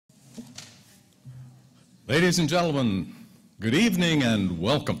Ladies and gentlemen, good evening and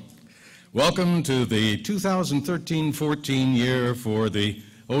welcome. Welcome to the 2013-14 year for the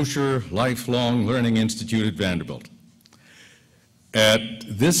Osher Lifelong Learning Institute at Vanderbilt. As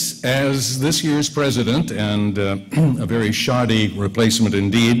this year's president and a very shoddy replacement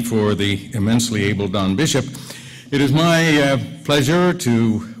indeed for the immensely able Don Bishop, it is my pleasure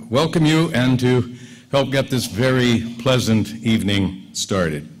to welcome you and to help get this very pleasant evening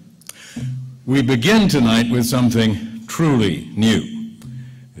started. We begin tonight with something truly new,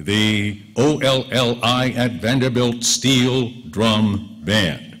 the OLLI at Vanderbilt Steel Drum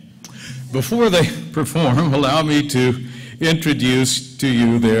Band. Before they perform, allow me to introduce to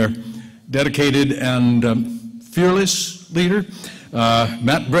you their dedicated and fearless leader,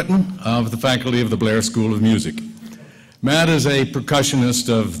 Matt Britton of the faculty of the Blair School of Music. Matt is a percussionist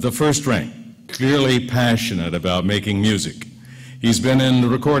of the first rank, clearly passionate about making music. He's been in the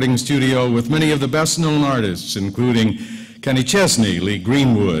recording studio with many of the best-known artists, including Kenny Chesney, Lee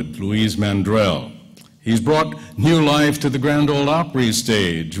Greenwood, Louise Mandrell. He's brought new life to the Grand Ole Opry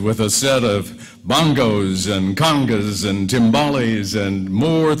stage with a set of bongos and congas and timbales and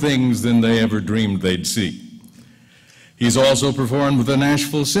more things than they ever dreamed they'd see. He's also performed with the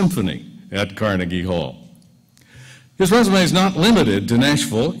Nashville Symphony at Carnegie Hall. His resume is not limited to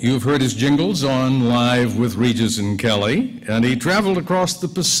Nashville. You've heard his jingles on Live with Regis and Kelly, and he traveled across the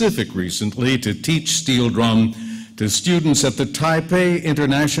Pacific recently to teach steel drum to students at the Taipei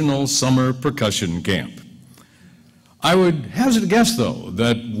International Summer Percussion Camp. I would hazard a guess, though,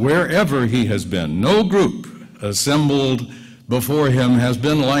 that wherever he has been, no group assembled before him has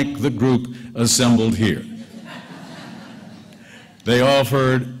been like the group assembled here. They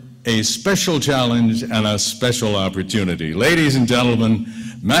offered a special challenge and a special opportunity. Ladies and gentlemen,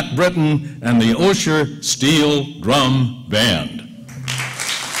 Matt Britton and the Osher Steel Drum Band.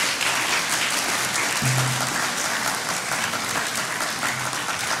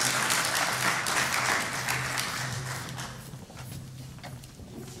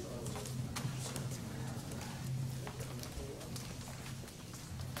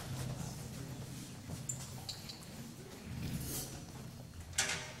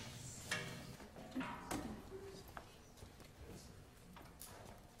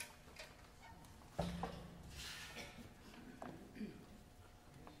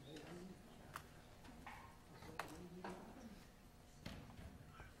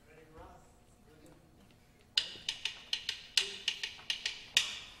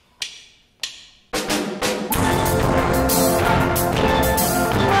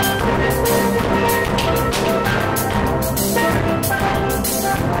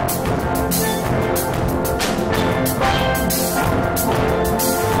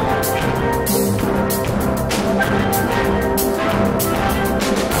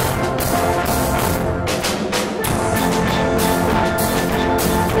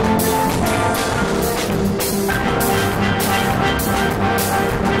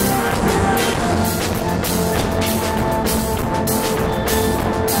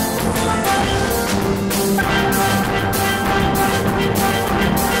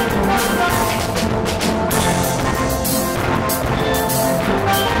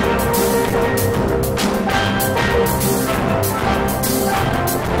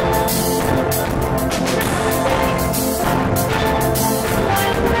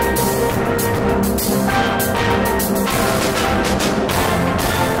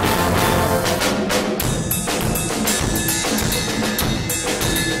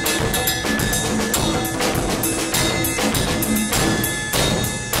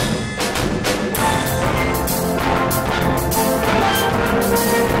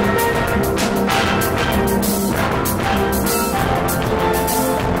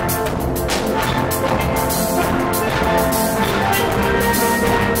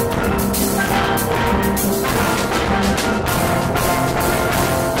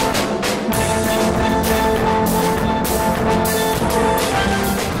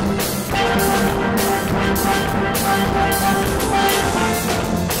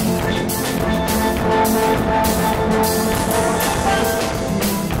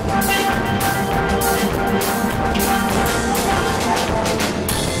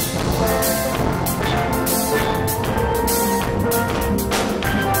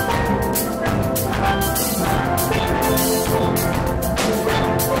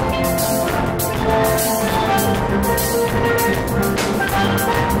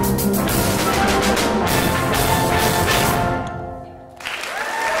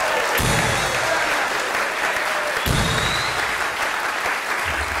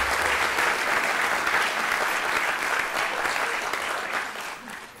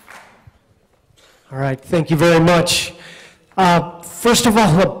 All right, thank you very much. First of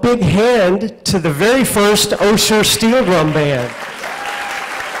all, a big hand to the very first Osher Steel Drum Band.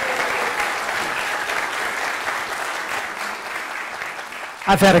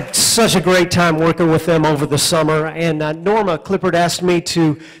 I've had such a great time working with them over the summer, and Norma Clippard asked me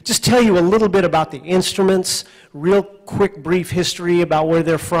to just tell you a little bit about the instruments, real quick brief history about where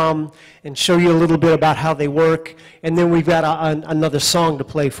they're from, and show you a little bit about how they work, and then we've got another song to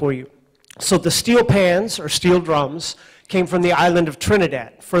play for you. So the steel pans, or steel drums, came from the island of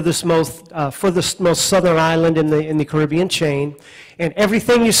Trinidad, furthest most southern island in the Caribbean chain. And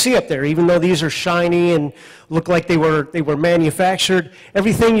everything you see up there, even though these are shiny and look like they were manufactured,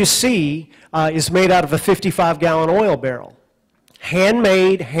 everything you see is made out of a 55-gallon oil barrel.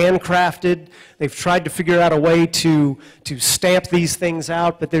 Handmade, handcrafted. They've tried to figure out a way to stamp these things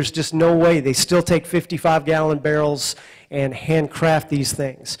out, but there's just no way. They still take 55-gallon barrels and handcraft these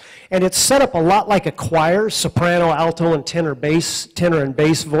things. And it's set up a lot like a choir, soprano, alto, and tenor and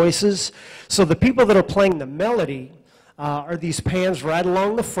bass voices. So the people that are playing the melody are these pans right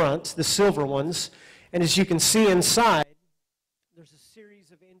along the front, the silver ones. And as you can see inside, there's a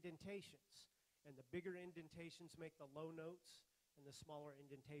series of indentations. And the bigger indentations make the low notes, and the smaller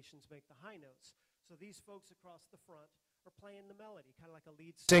indentations make the high notes. So these folks across the front are playing the melody, kind of like a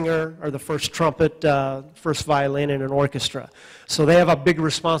lead singer or the first trumpet, first violin in an orchestra. So they have a big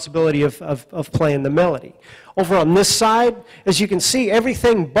responsibility of playing the melody. Over on this side, as you can see,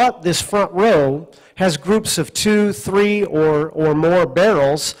 everything but this front row has groups of 2, 3, or more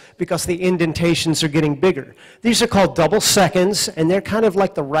barrels because the indentations are getting bigger. These are called double seconds, and they're kind of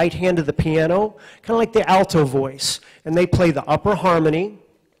like the right hand of the piano, kind of like the alto voice. And they play the upper harmony,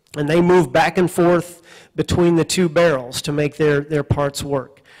 and they move back and forth between the two barrels to make their parts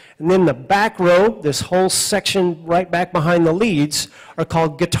work. And then the back row, this whole section right back behind the leads, are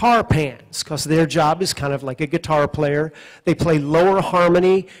called guitar pans because their job is kind of like a guitar player. They play lower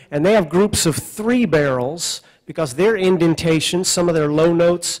harmony, and they have groups of 3 barrels because their indentations, some of their low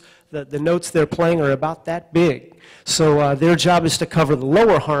notes, the notes they're playing are about that big. So their job is to cover the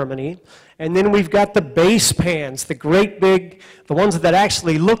lower harmony. And then we've got the bass pans, the great big, the ones that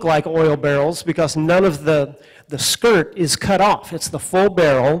actually look like oil barrels because none of the skirt is cut off. It's the full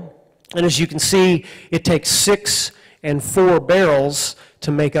barrel. And as you can see, it takes 6 and 4 barrels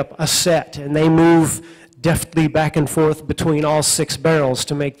to make up a set. And they move deftly back and forth between all 6 barrels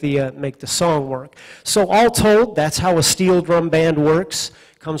to make the song work. So all told, that's how a steel drum band works.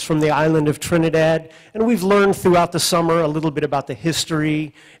 Comes from the island of Trinidad, and we've learned throughout the summer a little bit about the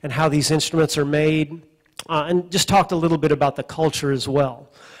history and how these instruments are made, and just talked a little bit about the culture as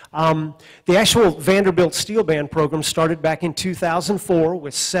well. The actual Vanderbilt Steel Band program started back in 2004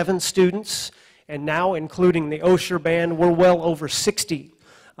 with 7 students, and now, including the Osher Band, we're well over 60.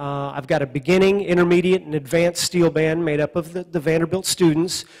 I've got a beginning, intermediate, and advanced steel band made up of the Vanderbilt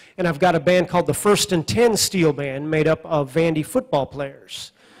students, and I've got a band called the First and 10 Steel Band made up of Vandy football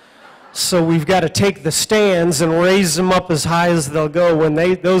players. So we've got to take the stands and raise them up as high as they'll go when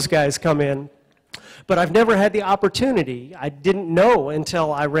those guys come in. But I've never had the opportunity. I didn't know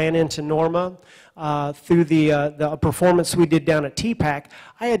until I ran into Norma through the performance we did down at TPAC.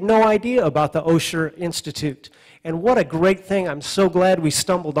 I had no idea about the Osher Institute. And what a great thing. I'm so glad we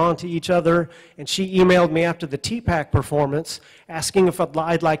stumbled onto each other. And she emailed me after the TPAC performance asking if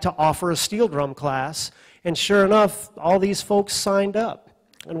I'd like to offer a steel drum class. And sure enough, all these folks signed up.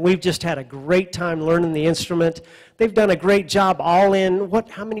 And we've just had a great time learning the instrument. They've done a great job all in,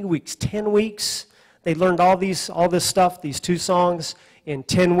 how many weeks? 10 weeks? They learned all this stuff, these 2 songs, in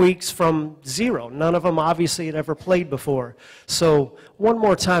 10 weeks from 0. None of them obviously had ever played before. So one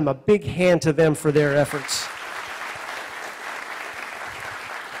more time, a big hand to them for their efforts.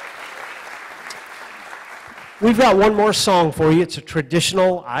 We've got one more song for you. It's a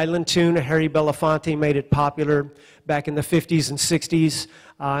traditional island tune. Harry Belafonte made it popular back in the 50s and 60s.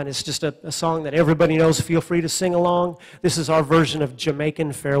 And it's just a song that everybody knows. Feel free to sing along. This is our version of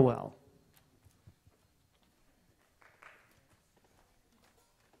Jamaican Farewell.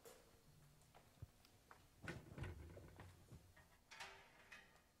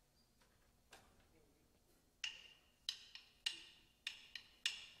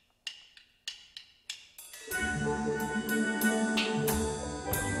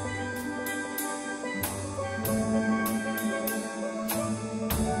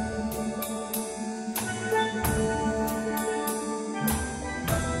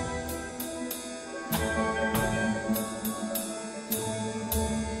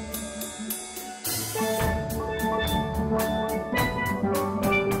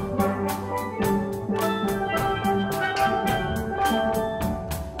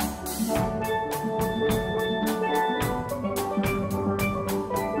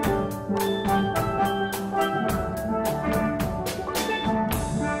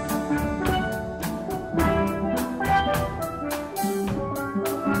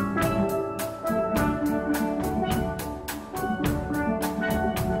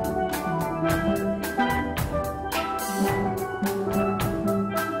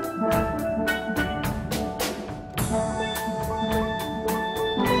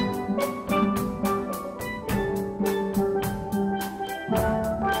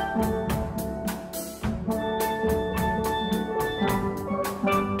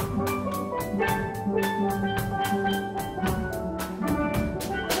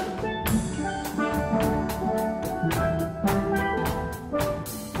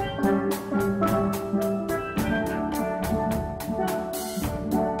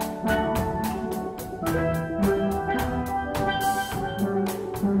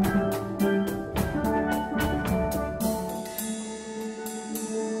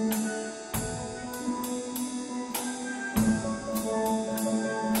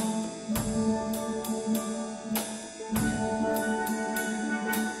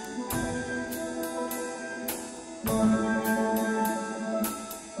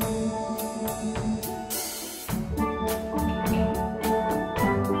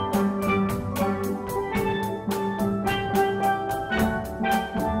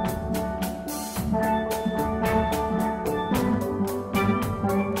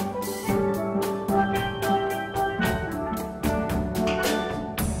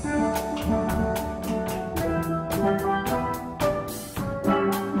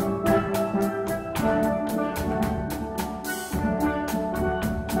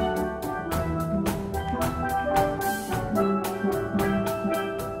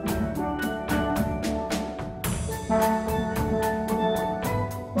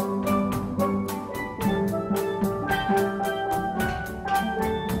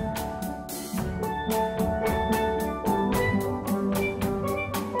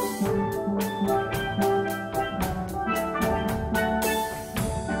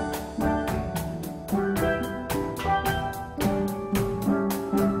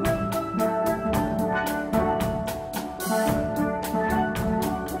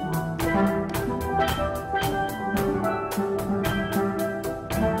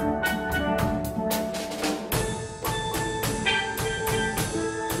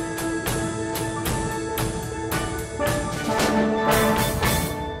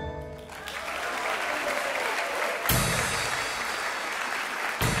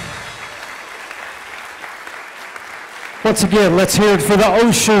 Once again, let's hear it for the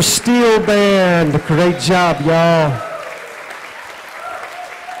Osher Steel Band. Great job, y'all.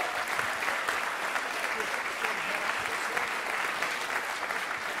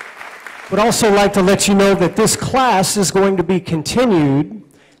 Would also like to let you know that this class is going to be continued.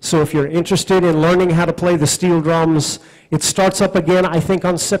 So if you're interested in learning how to play the steel drums, it starts up again, I think,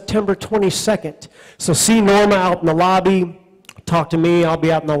 on September 22nd. So see Norma out in the lobby. Talk to me. I'll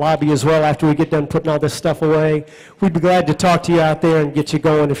be out in the lobby as well after we get done putting all this stuff away. We'd be glad to talk to you out there and get you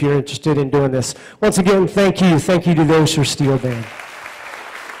going if you're interested in doing this. Once again, thank you. Thank you to the Osher Steel Band.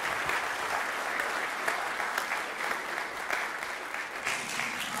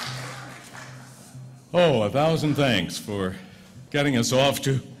 Oh, 1,000 thanks for getting us off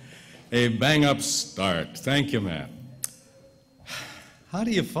to a bang-up start. Thank you, Matt. How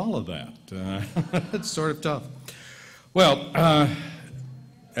do you follow that? It's sort of tough. Well,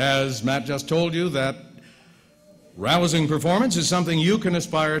 as Matt just told you, that rousing performance is something you can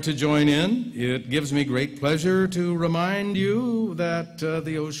aspire to join in. It gives me great pleasure to remind you that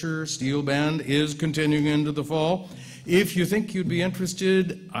the Osher Steel Band is continuing into the fall. If you think you'd be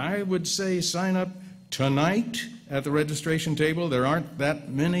interested, I would say sign up tonight at the registration table. There aren't that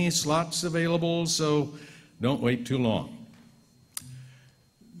many slots available, so don't wait too long.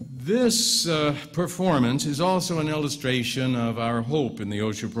 This performance is also an illustration of our hope in the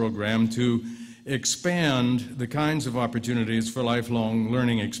Osher program to expand the kinds of opportunities for lifelong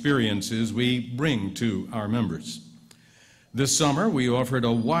learning experiences we bring to our members. This summer, we offered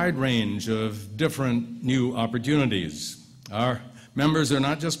a wide range of different new opportunities. Our members are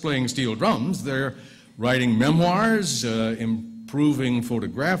not just playing steel drums, they're writing memoirs, improving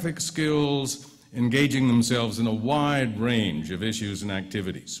photographic skills, engaging themselves in a wide range of issues and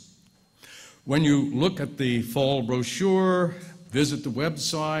activities. When you look at the fall brochure, visit the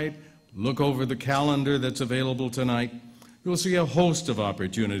website, look over the calendar that's available tonight, you'll see a host of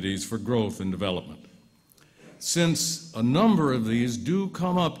opportunities for growth and development. Since a number of these do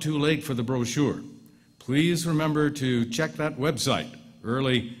come up too late for the brochure, please remember to check that website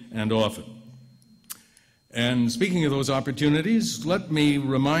early and often. And speaking of those opportunities, let me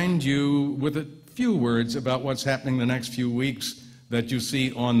remind you with a few words about what's happening the next few weeks that you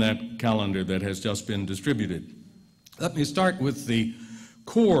see on that calendar that has just been distributed. Let me start with the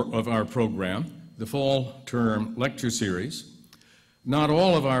core of our program, the fall term lecture series. Not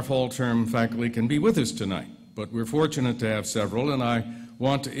all of our fall term faculty can be with us tonight, but we're fortunate to have several, and I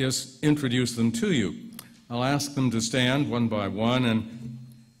want to introduce them to you. I'll ask them to stand one by one, and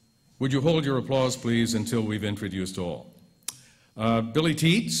would you hold your applause, please, until we've introduced all. Billy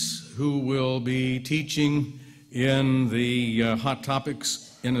Teets, who will be teaching in the Hot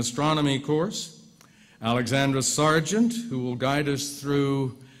Topics in Astronomy course. Alexandra Sargent, who will guide us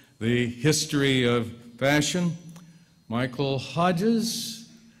through the history of fashion. Michael Hodges.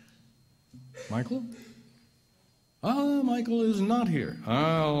 Michael? Michael is not here.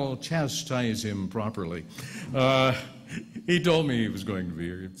 I'll chastise him properly. He told me he was going to be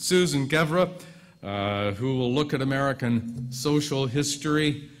here. Susan Kevra, who will look at American social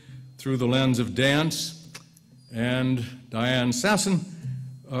history through the lens of dance, and Diane Sasson,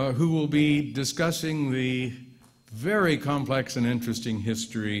 who will be discussing the very complex and interesting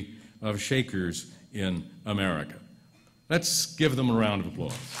history of Shakers in America. Let's give them a round of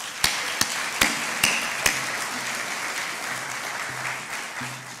applause.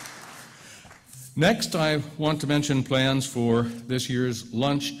 Next, I want to mention plans for this year's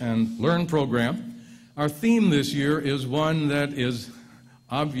Lunch and Learn program. Our theme this year is one that is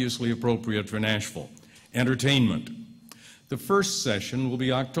obviously appropriate for Nashville, entertainment. The first session will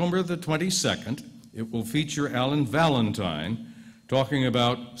be October the 22nd. It will feature Alan Valentine talking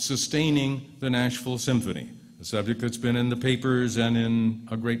about sustaining the Nashville Symphony, a subject that's been in the papers and in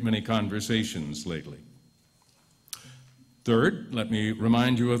a great many conversations lately. Third, let me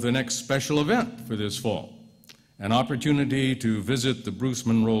remind you of the next special event for this fall, an opportunity to visit the Bruce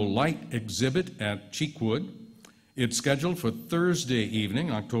Monroe Light exhibit at Cheekwood. It's scheduled for Thursday evening,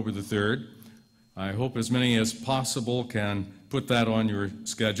 October the 3rd. I hope as many as possible can put that on your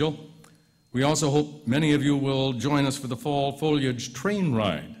schedule. We also hope many of you will join us for the Fall Foliage Train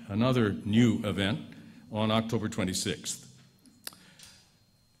Ride, another new event, on October 26th.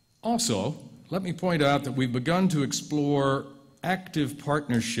 Also, let me point out that we've begun to explore active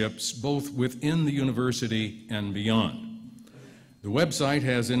partnerships both within the university and beyond. The website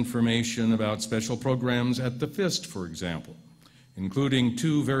has information about special programs at the FIST, for example, including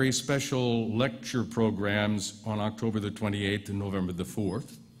two very special lecture programs on October the 28th and November the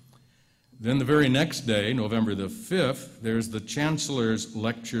 4th. Then the very next day, November the 5th, there's the Chancellor's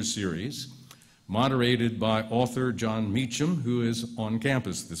Lecture Series. moderated by author John Meacham, who is on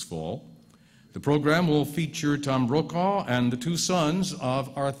campus this fall. The program will feature Tom Brokaw and the two sons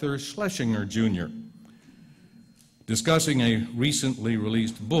of Arthur Schlesinger, Jr., discussing a recently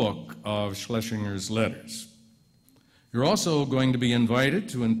released book of Schlesinger's letters. You're also going to be invited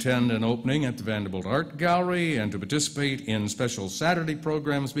to attend an opening at the Vanderbilt Art Gallery and to participate in special Saturday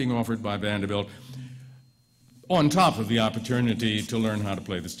programs being offered by Vanderbilt, on top of the opportunity to learn how to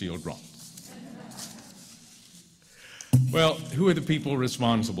play the steel drum. Well, who are the people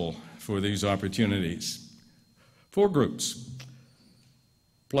responsible for these opportunities? 4 groups,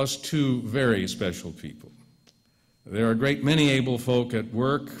 plus 2 very special people. There are a great many able folk at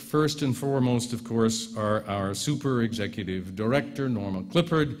work. First and foremost, of course, are our super executive director, Norma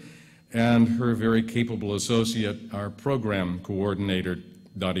Clifford, and her very capable associate, our program coordinator,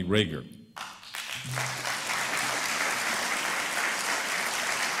 Dottie Rager.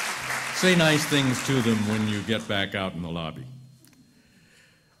 Say nice things to them when you get back out in the lobby.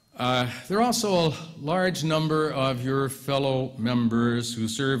 There are also a large number of your fellow members who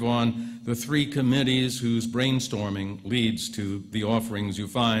serve on the 3 committees whose brainstorming leads to the offerings you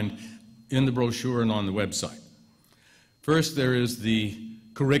find in the brochure and on the website. First, there is the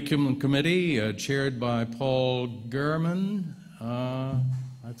Curriculum Committee, chaired by Paul German.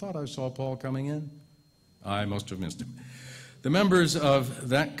 I thought I saw Paul coming in. I must have missed him. The members of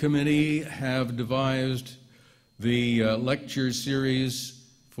that committee have devised the lecture series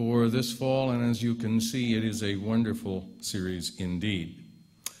for this fall, and as you can see, it is a wonderful series indeed.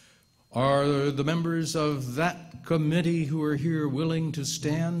 Are the members of that committee who are here willing to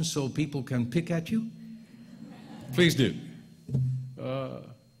stand so people can pick at you? Please do.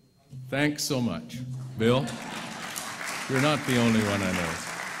 Thanks so much. Bill, you're not the only one I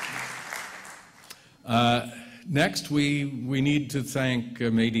know. Next, we need to thank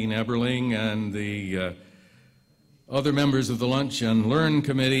Maydeen Eberling and the other members of the Lunch and Learn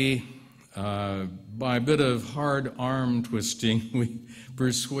Committee. By a bit of hard arm twisting, we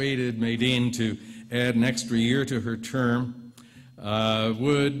persuaded Maydeen to add an extra year to her term.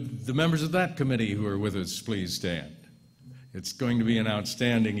 Would the members of that committee who are with us please stand? It's going to be an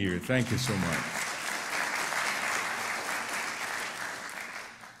outstanding year. Thank you so much.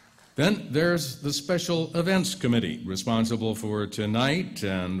 Then there's the Special Events Committee, responsible for tonight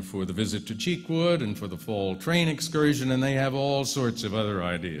and for the visit to Cheekwood and for the fall train excursion, and they have all sorts of other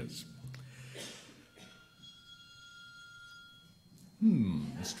ideas.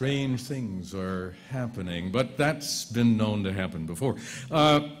 Strange things are happening, but that's been known to happen before.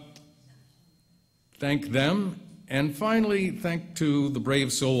 Thank them, and finally, thank to the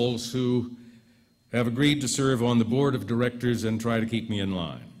brave souls who have agreed to serve on the board of directors and try to keep me in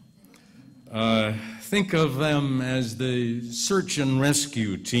line. Think of them as the search and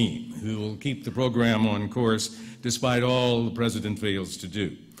rescue team who will keep the program on course despite all the president fails to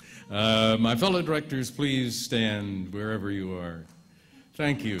do. My fellow directors, please stand wherever you are.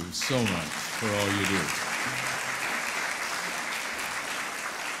 Thank you so much for all you do.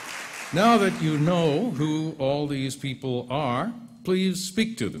 Now that you know who all these people are, please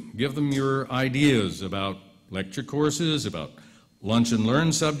speak to them. Give them your ideas about lecture courses, about lunch and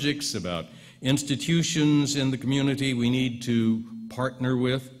learn subjects, about institutions in the community we need to partner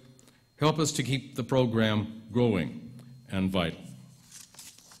with. Help us to keep the program growing and vital.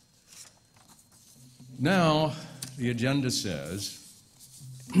 Now, the agenda says,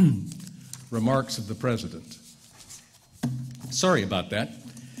 remarks of the President. Sorry about that.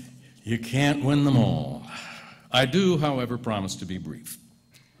 You can't win them all. I do, however, promise to be brief.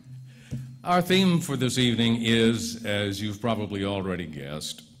 Our theme for this evening is, as you've probably already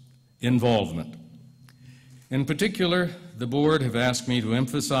guessed, involvement. In particular, the board have asked me to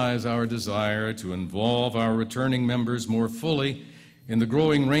emphasize our desire to involve our returning members more fully in the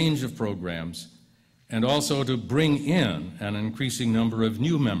growing range of programs, and also to bring in an increasing number of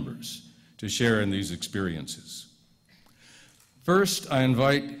new members to share in these experiences. First, I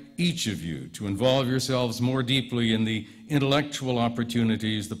invite each of you to involve yourselves more deeply in the intellectual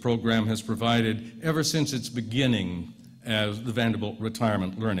opportunities the program has provided ever since its beginning as the Vanderbilt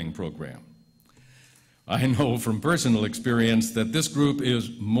Retirement Learning Program. I know from personal experience that this group is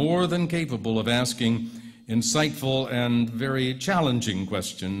more than capable of asking insightful and very challenging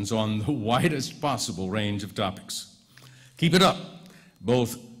questions on the widest possible range of topics. Keep it up,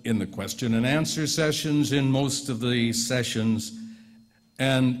 both in the question and answer sessions in most of the sessions,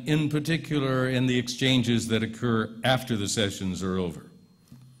 and in particular in the exchanges that occur after the sessions are over.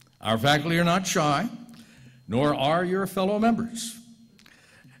 Our faculty are not shy, nor are your fellow members.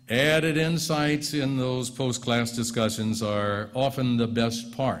 Added insights in those post-class discussions are often the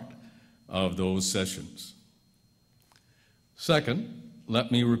best part of those sessions. Second,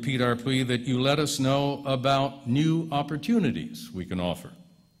 let me repeat our plea that you let us know about new opportunities we can offer.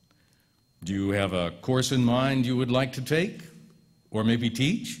 Do you have a course in mind you would like to take or maybe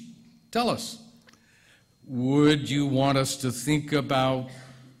teach? Tell us. Would you want us to think about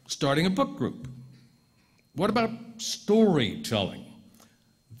starting a book group? What about storytelling?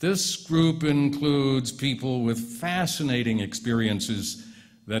 This group includes people with fascinating experiences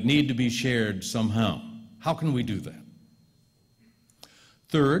that need to be shared somehow. How can we do that?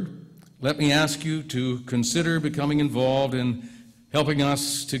 Third, let me ask you to consider becoming involved in helping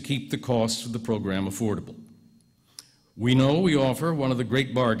us to keep the costs of the program affordable. We know we offer one of the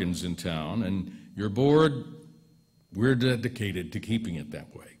great bargains in town, and your board, we're dedicated to keeping it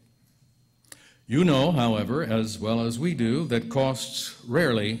that way. You know, however, as well as we do, that costs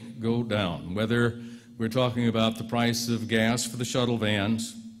rarely go down, whether we're talking about the price of gas for the shuttle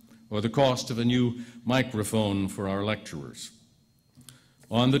vans or the cost of a new microphone for our lecturers.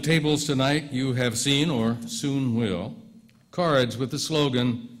 On the tables tonight, you have seen, or soon will, cards with the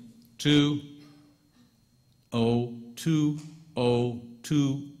slogan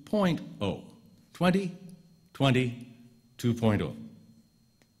 2020 2.0.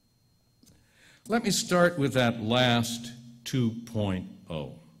 Let me start with that last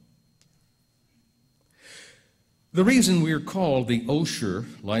 2.0. The reason we're called the Osher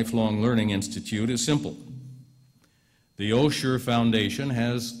Lifelong Learning Institute is simple. The Osher Foundation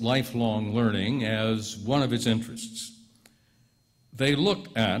has lifelong learning as one of its interests. They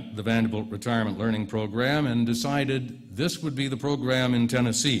looked at the Vanderbilt Retirement Learning Program and decided this would be the program in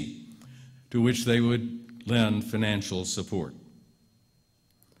Tennessee to which they would lend financial support.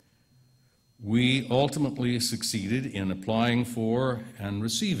 We ultimately succeeded in applying for and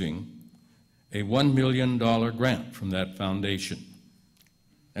receiving a $1 million grant from that foundation,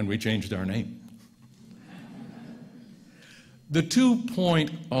 and we changed our name. The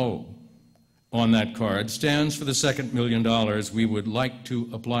 2.0 on that card stands for the second $1 million we would like to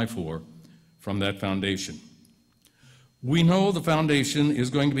apply for from that foundation. We know the foundation is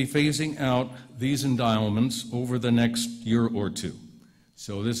going to be phasing out these endowments over the next year or two,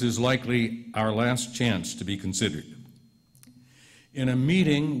 so this is likely our last chance to be considered. In a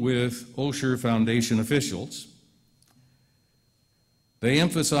meeting with Osher Foundation officials, they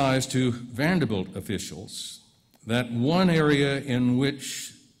emphasized to Vanderbilt officials that one area in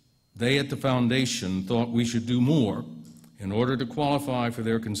which they at the foundation thought we should do more in order to qualify for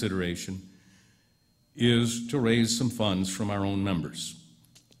their consideration is to raise some funds from our own members.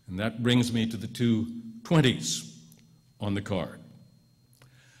 And that brings me to the two 20s on the card.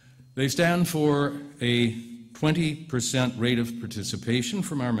 They stand for a 20% rate of participation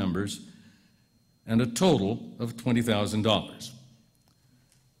from our members and a total of $20,000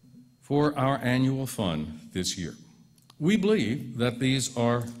 for our annual fund this year. We believe that these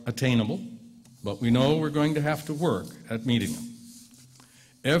are attainable, but we know we're going to have to work at meeting them.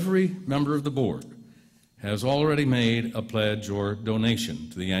 Every member of the board has already made a pledge or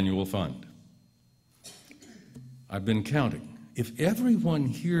donation to the annual fund. I've been counting. If everyone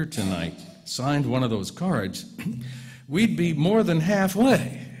here tonight signed one of those cards, we'd be more than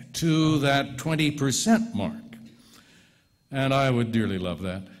halfway to that 20% mark. And I would dearly love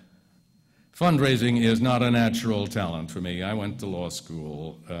that. Fundraising is not a natural talent for me. I went to law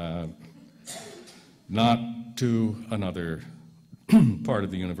school, not to another part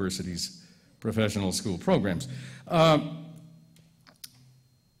of the university's professional school programs. I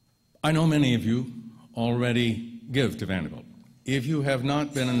know many of you already give to Vanderbilt. If you have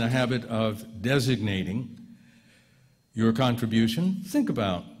not been in the habit of designating your contribution, think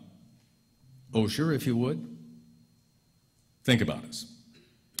about Osher, if you would. Think about us.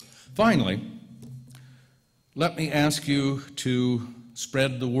 Finally, let me ask you to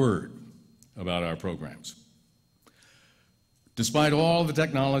spread the word about our programs. Despite all the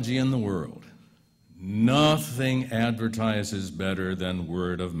technology in the world, nothing advertises better than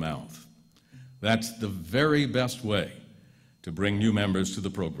word of mouth. That's the very best way to bring new members to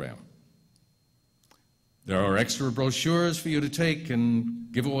the program. There are extra brochures for you to take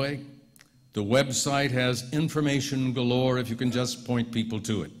and give away. The website has information galore if you can just point people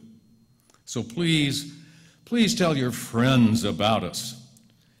to it. So please tell your friends about us.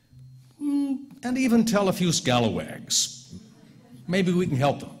 And even tell a few scalawags. Maybe we can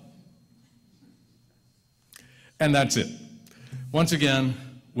help them. And that's it. Once again,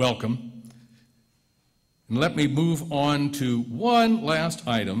 welcome. And let me move on to one last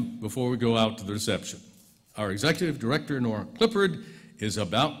item before we go out to the reception. Our Executive Director, Nora Clifford, is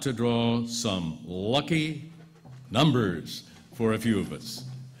about to draw some lucky numbers for a few of us.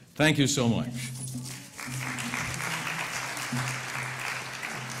 Thank you so much.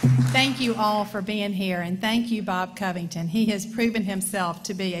 Thank you all for being here, and thank you, Bob Covington. He has proven himself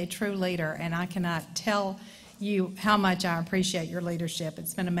to be a true leader, and I cannot tell you how much I appreciate your leadership.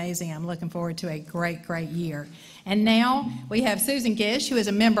 It's been amazing. I'm looking forward to a great, great year. And now we have Susan Gish, who is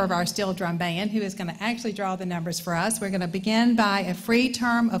a member of our steel drum band, who is going to actually draw the numbers for us. We're going to begin by a free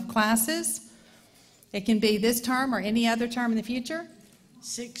term of classes. It can be this term or any other term in the future.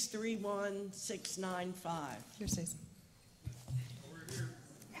 631695. Here, Susan.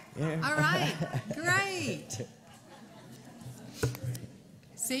 Yeah. All right, great.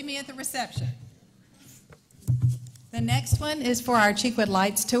 See me at the reception. The next one is for our Cheekwood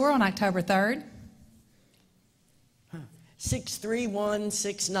Lights Tour on October 3rd.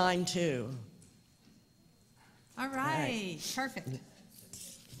 631692. All right, perfect.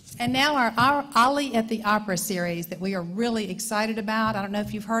 And now our OLLI at the Opera series that we are really excited about. I don't know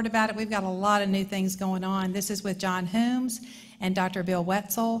if you've heard about it. We've got a lot of new things going on. This is with John Holmes and Dr. Bill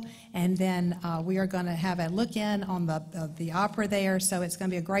Wetzel, and then we are going to have a look-in on the opera there, so it's going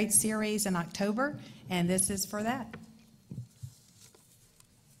to be a great series in October, and this is for that.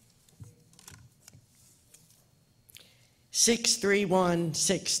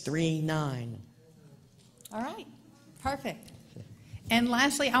 $631,639. All right, perfect. And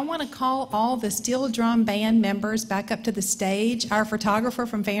lastly, I want to call all the steel drum band members back up to the stage. Our photographer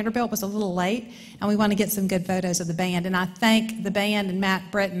from Vanderbilt was a little late, and we want to get some good photos of the band. And I thank the band and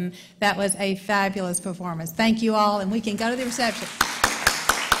Matt Britton. That was a fabulous performance. Thank you all, and we can go to the reception.